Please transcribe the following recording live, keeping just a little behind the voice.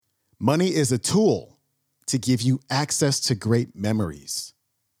Money is a tool to give you access to great memories.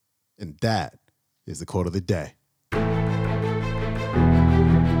 And that is the quote of the day.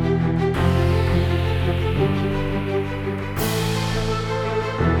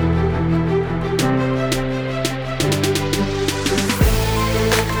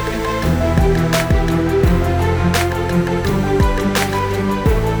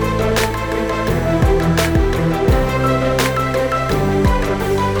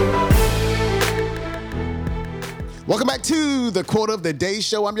 Welcome back to the Quote of the Day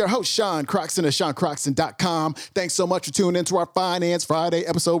Show. I'm your host, Sean Croxton of SeanCroxton.com. Thanks so much for tuning into our Finance Friday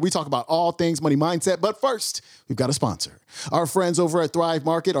episode. We talk about all things money mindset, but first, we've got a sponsor. Our friends over at Thrive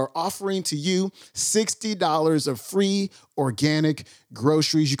Market are offering to you $60 of free organic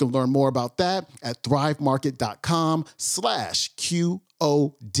groceries. You can learn more about that at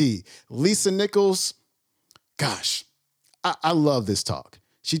thrivemarket.com/QOD. Lisa Nichols, gosh, I love this talk.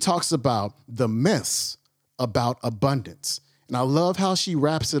 She talks about the myths about abundance. And I love how she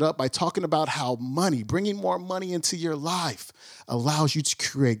wraps it up by talking about how money, bringing more money into your life, allows you to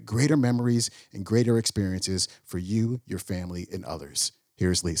create greater memories and greater experiences for you, your family, and others.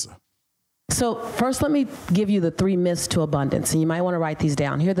 Here's Lisa. So first, let me give you the 3 myths to abundance, and you might want to write these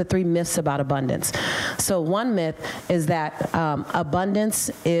down. Here are the 3 myths about abundance. So one myth is that abundance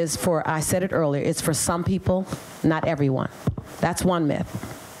is for, I said it earlier, it's for some people, not everyone. That's one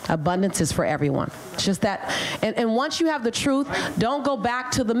myth. Abundance is for everyone. It's just that. And once you have the truth, don't go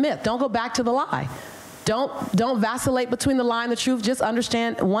back to the myth. Don't go back to the lie. Don't vacillate between the lie and the truth. Just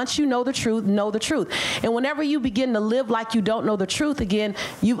understand, once you know the truth, know the truth. And whenever you begin to live like you don't know the truth again,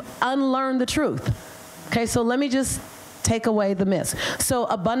 you've unlearned the truth. Okay, so let me just take away the myths. So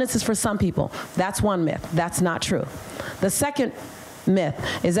abundance is for some people. That's one myth. That's not true. The second myth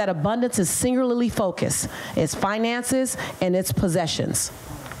is that abundance is singularly focused. It's finances and it's possessions.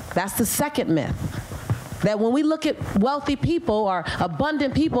 That's the second myth. That when we look at wealthy people or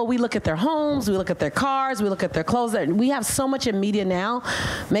abundant people, we look at their homes, we look at their cars, we look at their clothes. We have so much in media now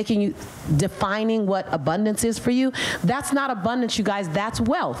defining what abundance is for you. That's not abundance, you guys. That's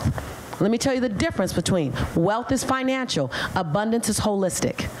wealth. Let me tell you the difference between wealth is financial, abundance is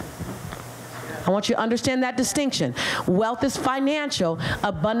holistic. I want you to understand that distinction. Wealth is financial,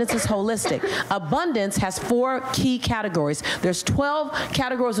 abundance is holistic. Abundance has 4 key categories. There's 12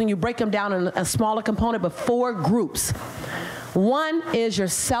 categories when you break them down in a smaller component, but 4 groups. One is your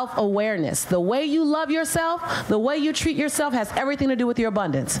self-awareness. The way you love yourself, the way you treat yourself has everything to do with your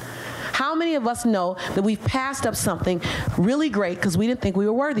abundance. How many of us know that we've passed up something really great because we didn't think we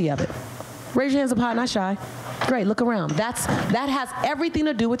were worthy of it? Raise your hands up high, not shy. Great, look around. That has everything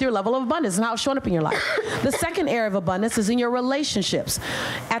to do with your level of abundance and how it's showing up in your life. The second area of abundance is in your relationships.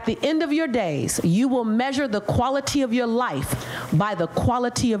 At the end of your days, you will measure the quality of your life by the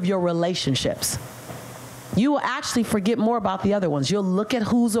quality of your relationships. You will actually forget more about the other ones. You'll look at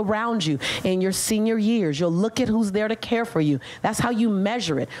who's around you in your senior years. You'll look at who's there to care for you. That's how you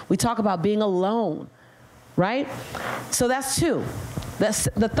measure it. We talk about being alone, right? So that's 2.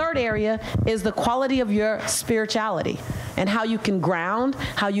 The third area is the quality of your spirituality and how you can ground,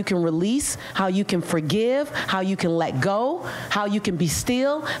 how you can release, how you can forgive, how you can let go, how you can be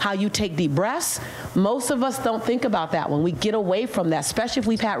still, how you take deep breaths. Most of us don't think about that when we get away from that, especially if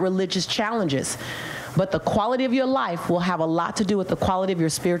we've had religious challenges. But the quality of your life will have a lot to do with the quality of your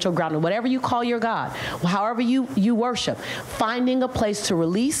spiritual grounding. Whatever you call your God, however you worship, finding a place to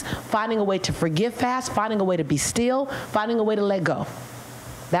release, finding a way to forgive fast, finding a way to be still, finding a way to let go.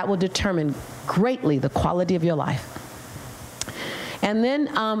 That will determine greatly the quality of your life. And then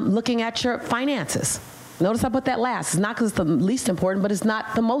looking at your finances. Notice I put that last. It's not because it's the least important, but it's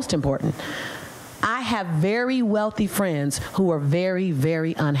not the most important. I have very wealthy friends who are very,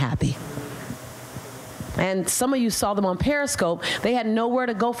 very unhappy. And some of you saw them on Periscope. They had nowhere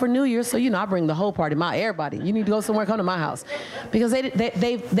to go for New Year's, so I bring the whole party. Everybody, you need to go somewhere, come to my house, because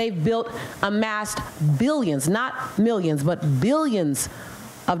they've amassed billions, not millions, but billions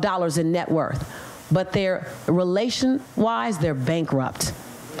of dollars in net worth. But they're relation-wise, they're bankrupt.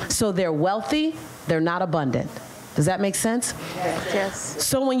 So they're wealthy, they're not abundant. Does that make sense? Yes.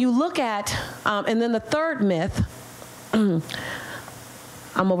 So when you look at, and then the third myth, I'm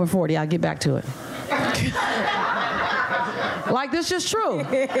over 40, I'll get back to it. Like, this is true.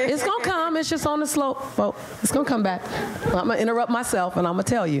 It's going to come. It's just on the slope. Well, it's going to come back. I'm going to interrupt myself, and I'm going to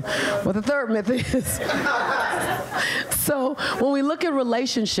tell you what the third myth is. So when we look at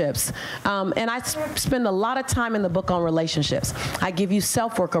relationships, and I spend a lot of time in the book on relationships. I give you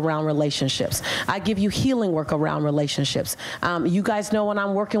self-work around relationships. I give you healing work around relationships. You guys know when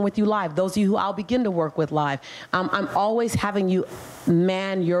I'm working with you live, those of you who I'll begin to work with live, I'm always having you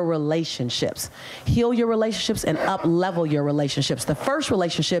man your relationships, heal your relationships, and up-level your relationships. The first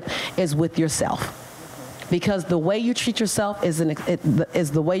relationship is with yourself. Because the way you treat yourself is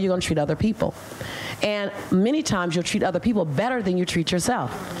the way you're going to treat other people. And many times you'll treat other people better than you treat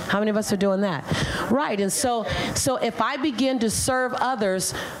yourself. How many of us are doing that? Right. And so if I begin to serve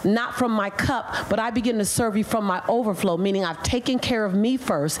others, not from my cup, but I begin to serve you from my overflow, meaning I've taken care of me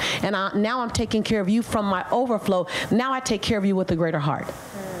first, and now I'm taking care of you from my overflow. Now I take care of you with a greater heart.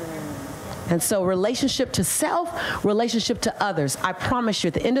 And so relationship to self, relationship to others. I promise you,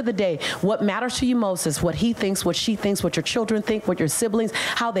 at the end of the day, what matters to you most is what he thinks, what she thinks, what your children think, what your siblings,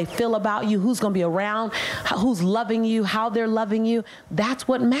 how they feel about you, who's going to be around, who's loving you, how they're loving you. That's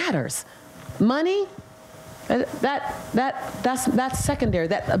what matters. Money, that's secondary.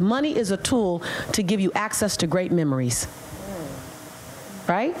 That money is a tool to give you access to great memories.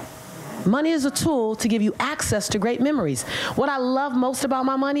 Right? Money is a tool to give you access to great memories. What I love most about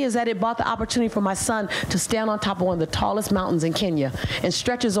my money is that it bought the opportunity for my son to stand on top of one of the tallest mountains in Kenya and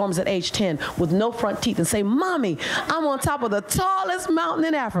stretch his arms at age 10 with no front teeth and say, "Mommy, I'm on top of the tallest mountain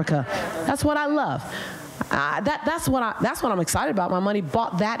in Africa." That's what I love. That's what I'm excited about. My money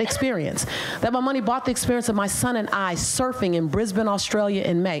bought that experience. That my money bought the experience of my son and I surfing in Brisbane, Australia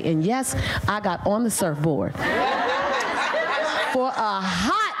in May. And yes, I got on the surfboard for a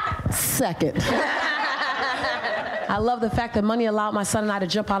hot second. I love the fact that money allowed my son and I to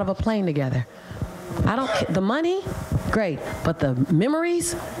jump out of a plane together. I don't care. The money, great, but the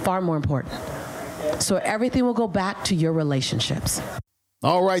memories, far more important. So everything will go back to your relationships.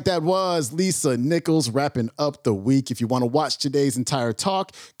 All right, that was Lisa Nichols wrapping up the week. If you want to watch today's entire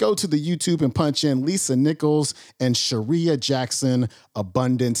talk, go to the YouTube and punch in Lisa Nichols and Sharia Jackson,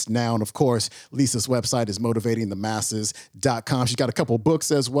 Abundance Now. And of course, Lisa's website is motivatingthemasses.com. She's got a couple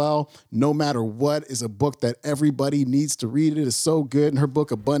books as well. No Matter What is a book that everybody needs to read. It is so good. And her book,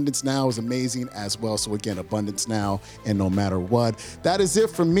 Abundance Now, is amazing as well. So again, Abundance Now and No Matter What. That is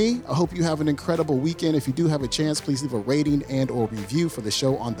it from me. I hope you have an incredible weekend. If you do have a chance, please leave a rating and or review for the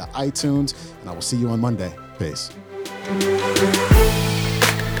show on the iTunes, and I will see you on Monday. Peace.